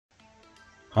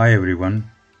Hi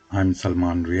everyone, I'm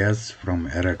Salman Riaz from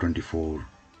Era24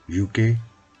 UK,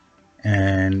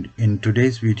 and in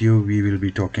today's video we will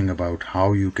be talking about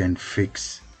how you can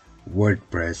fix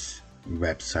WordPress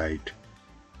website.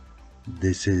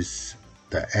 This is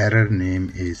the error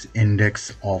name is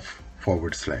index of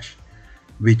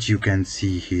 / which you can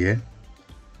see here,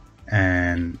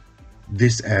 and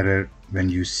this error when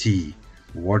you see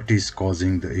what is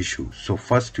causing the issue. So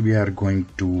first we are going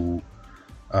to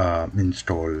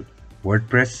install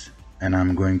WordPress, and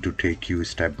I'm going to take you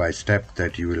step by step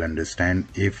that you will understand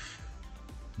if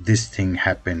this thing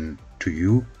happened to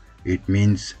you. It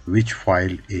means which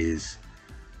file is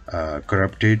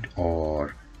corrupted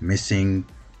or missing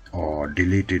or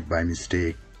deleted by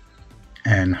mistake,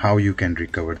 and how you can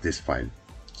recover this file.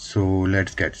 So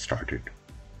let's get started.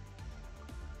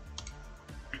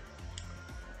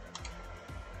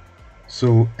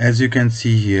 So as you can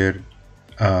see here,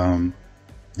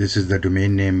 this is the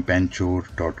domain name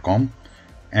panchor.com,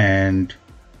 and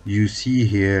you see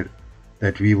here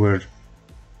that we were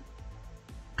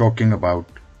talking about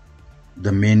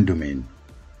the main domain.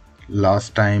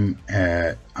 Last time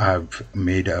I've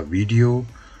made a video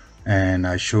and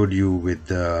I showed you with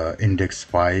the index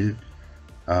file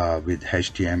with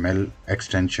HTML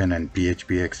extension and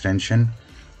PHP extension,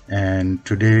 and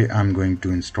today I'm going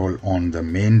to install on the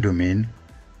main domain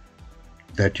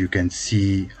that you can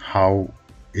see how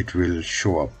it will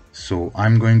show up. So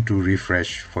I'm going to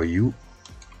refresh for you,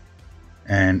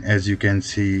 and as you can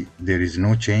see there is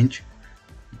no change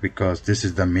because this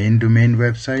is the main domain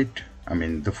website,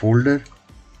 the folder,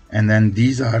 and then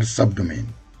these are subdomain.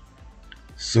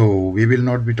 So we will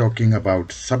not be talking about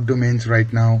subdomains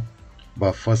right now,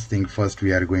 but first thing first,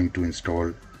 we are going to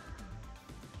install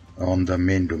on the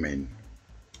main domain.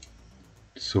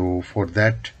 So for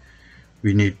that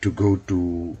we need to go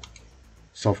to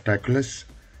Softaculous,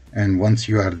 and once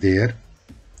you are there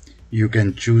you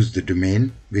can choose the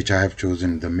domain, which I have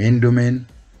chosen the main domain.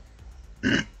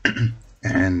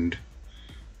 and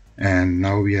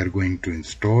now we are going to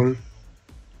install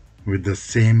with the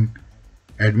same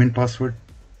admin password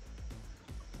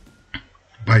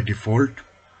by default.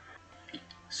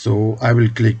 So I will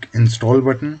click install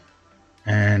button,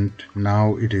 and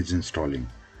now it is installing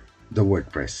the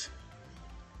WordPress.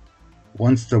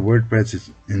 Once the WordPress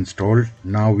is installed,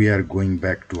 now we are going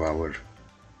back to our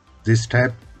this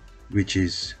tab, which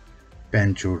is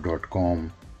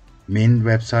panchor.com main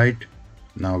website.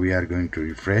 Now we are going to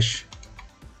refresh.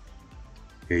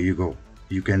 Here you go.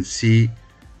 You can see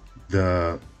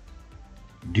the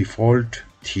default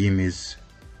theme is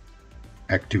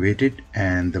activated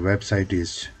and the website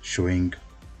is showing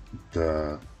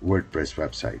the WordPress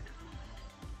website.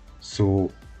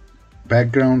 So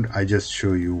background, I just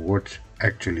show you what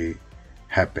actually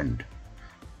happened.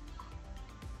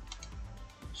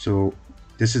 So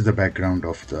this is the background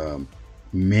of the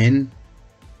main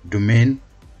domain,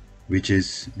 which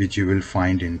you will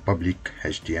find in public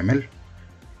HTML.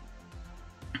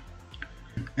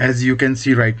 As you can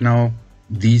see right now,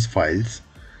 these files.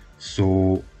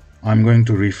 So I'm going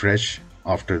to refresh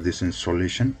after this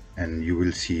installation, and you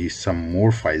will see some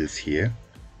more files here.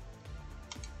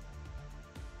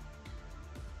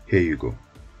 Here you go.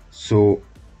 So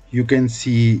you can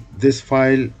see this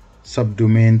file,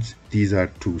 subdomains. These are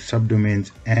two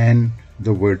subdomains, and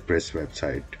the WordPress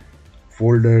website,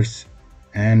 folders,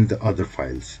 and the other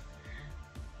files,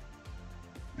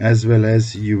 as well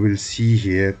as you will see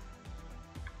here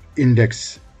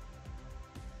index.php.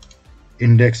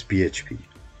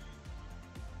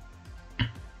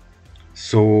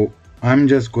 So I'm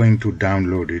just going to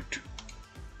download it,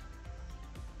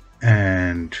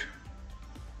 and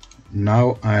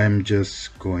now I'm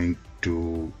just going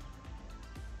to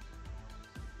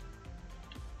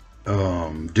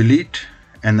delete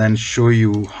and then show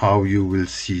you how you will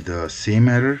see the same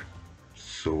error.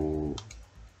 So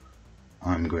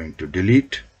I'm going to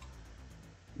delete,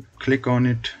 click on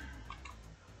it,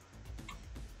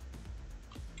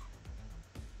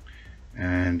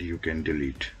 and you can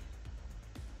delete.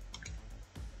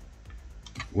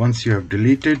 Once you have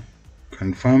deleted,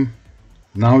 confirm.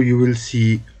 Now you will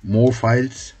see more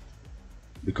files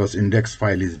because index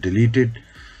file is deleted.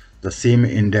 The same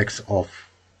index of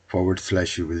 /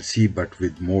 you will see, but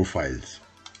with more files.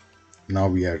 Now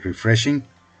we are refreshing.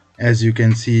 As you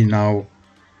can see, now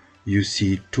you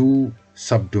see two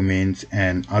subdomains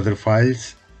and other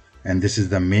files, and this is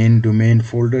the main domain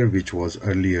folder which was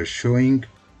earlier showing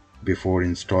before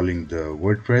installing the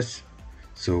WordPress.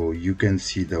 So you can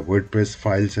see the WordPress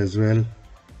files as well.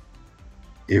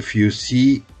 If you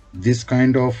see this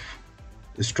kind of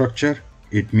structure,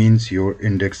 it means your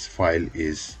index file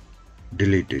is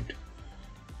deleted.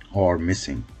 or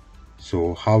missing.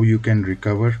 So how you can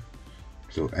recover?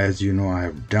 So as you know, I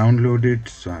have downloaded,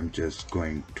 so I'm just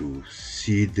going to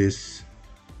see this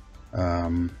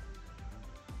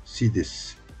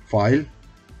file.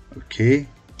 Okay,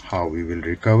 how we will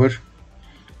recover?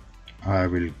 I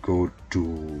will go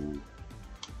to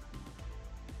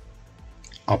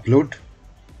upload,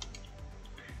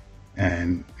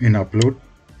 and in upload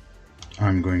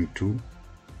I'm going to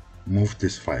move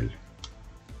this file.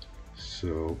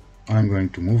 So I'm going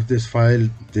to move this file.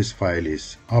 This file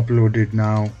is uploaded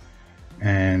now,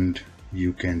 and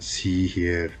you can see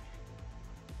here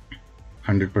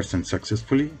 100%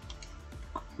 successfully.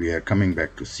 We are coming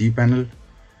back to cPanel.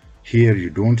 Here you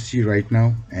don't see right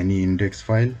now any index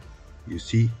file. You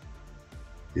see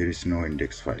there is no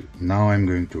index file. Now I'm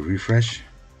going to refresh,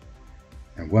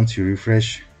 and once you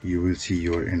refresh you will see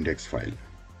your index file.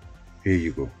 Here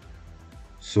you go.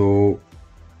 So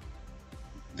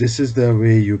this is the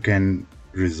way you can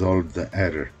resolve the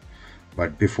error.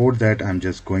 But before that, I'm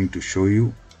just going to show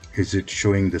you, is it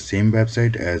showing the same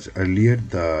website as earlier,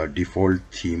 the default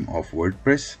theme of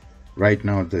WordPress? Right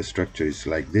now the structure is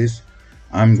like this.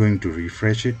 I'm going to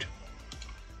refresh it.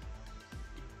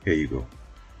 Here you go.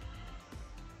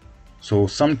 So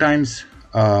sometimes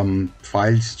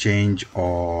files change,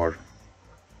 or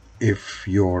if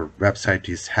your website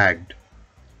is hacked,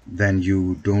 then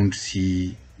you don't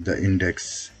see the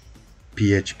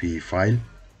index.php file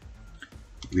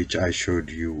which I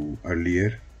showed you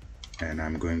earlier, and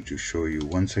I'm going to show you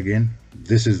once again.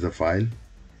 This is the file.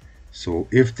 So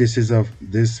if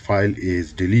this file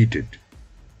is deleted,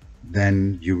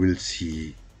 then you will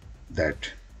see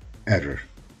that error,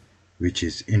 which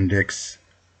is index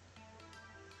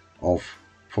of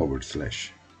 /.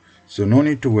 So no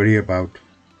need to worry about.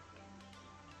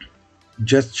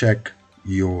 Just check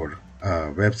your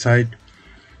website,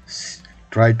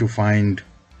 try to find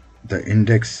the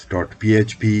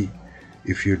index.php.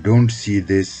 If you don't see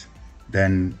this,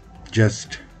 then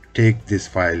just take this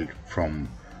file from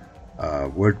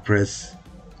WordPress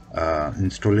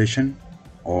installation,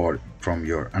 or from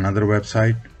your another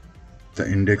website,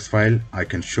 the index file. I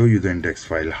can show you the index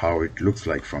file, how it looks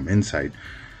like from inside,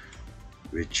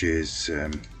 which is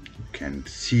you can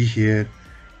see here,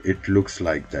 it looks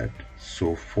like that.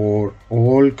 So for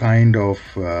all kind of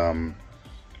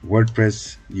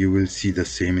WordPress, you will see the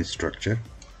same structure,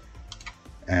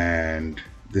 and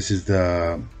this is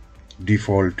the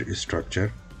default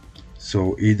structure.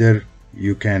 So either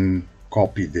you can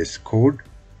copy this code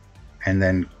and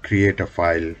then create a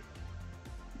file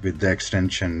with the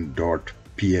extension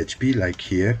 .php like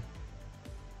here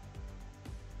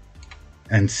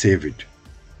and save it,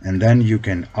 and then you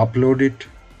can upload it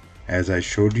as I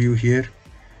showed you here.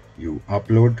 You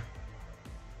upload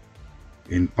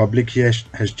in public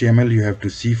HTML, you have to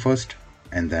see first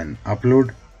and then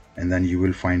upload, and then you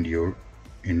will find your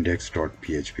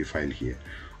index.php file here.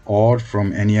 Or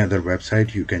from any other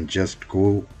website, you can just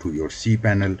go to your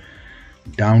cPanel,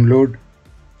 download,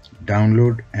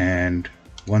 and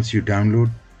once you download,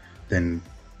 then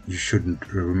you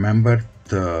should remember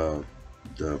the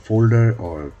folder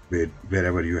or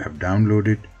wherever you have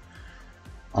downloaded,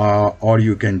 or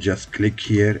you can just click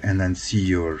here and then see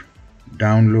your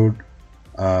download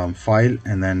file,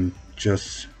 and then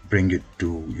just bring it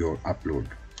to your upload.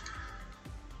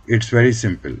 It's very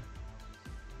simple.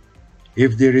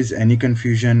 If there is any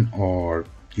confusion, or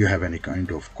you have any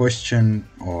kind of question,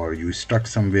 or you stuck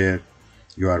somewhere,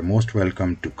 you are most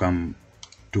welcome to come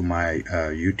to my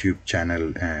YouTube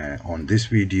channel on this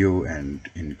video, and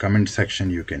in comment section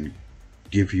you can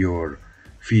give your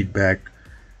feedback.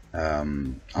 I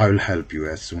will help you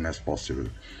as soon as possible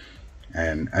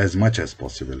and as much as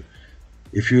possible.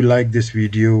 If you like this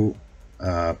video,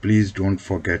 please don't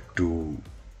forget to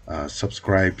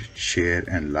subscribe, share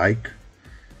and like,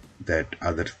 that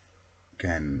others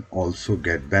can also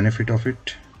get benefit of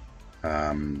it,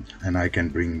 and I can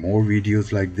bring more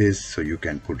videos like this. So you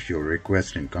can put your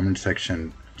request in comment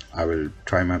section. I will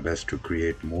try my best to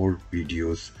create more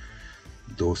videos.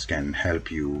 Those can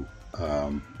help you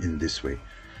in this way.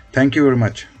 Thank you very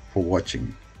much for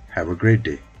watching. Have a great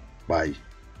day. Bye.